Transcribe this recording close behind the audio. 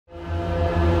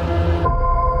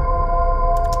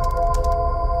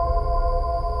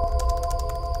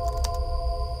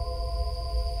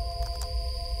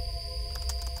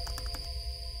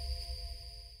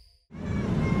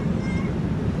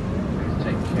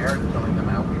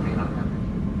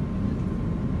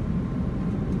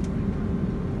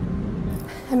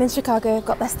I'm in Chicago. I've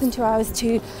got less than 2 hours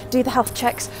to do the health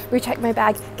checks, recheck my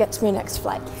bag, get to my next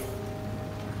flight.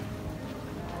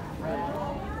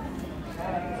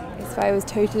 So I was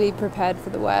totally prepared for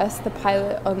the worst. The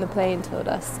pilot on the plane told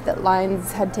us that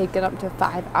lines had taken up to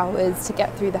 5 hours to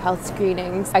get through the health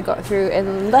screenings. I got through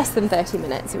in less than 30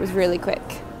 minutes. It was really quick.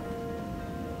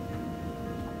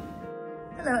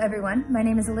 Hello everyone, my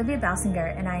name is Olivia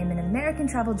and I am an American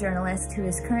travel journalist who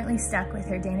is currently stuck with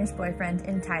her Danish boyfriend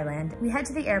in Thailand. We head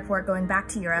to the airport going back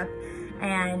to Europe,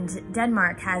 and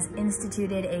Denmark has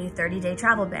instituted a 30-day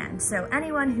travel ban. So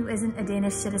anyone who isn't a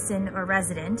Danish citizen or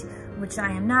resident, which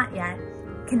I am not yet,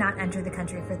 cannot enter the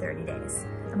country for 30 days.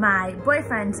 My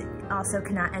boyfriend also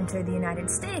cannot enter the United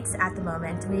States at the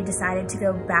moment. We decided to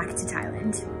go back to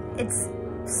Thailand. It's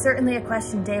certainly a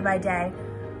question day by day.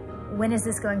 When is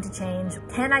this going to change?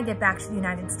 Can I get back to the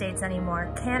United States anymore?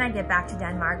 Can I get back to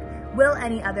Denmark? Will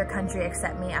any other country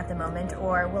accept me at the moment?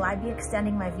 Or will I be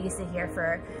extending my visa here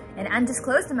for an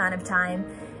undisclosed amount of time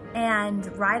and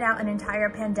ride out an entire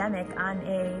pandemic on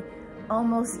a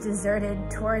almost deserted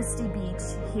touristy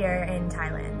beach here in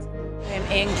Thailand? I'm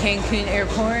in Cancun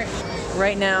Airport.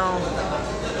 Right now,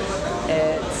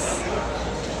 it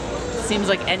seems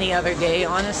like any other day,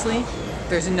 honestly.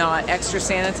 There's not extra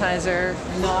sanitizer,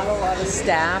 not a lot of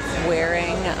staff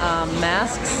wearing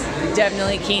masks.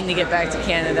 Definitely keen to get back to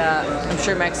Canada. I'm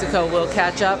sure Mexico will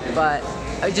catch up, but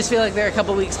I just feel like they're a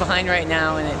couple weeks behind right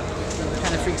now, and it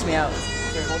kind of freaks me out.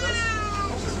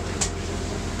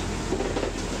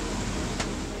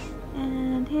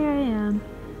 And here I am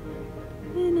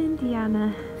in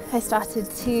Indiana. I started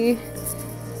to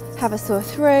have a sore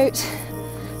throat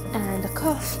and a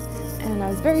cough, and I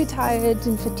was very tired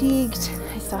and fatigued.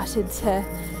 I started to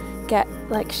get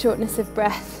like shortness of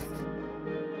breath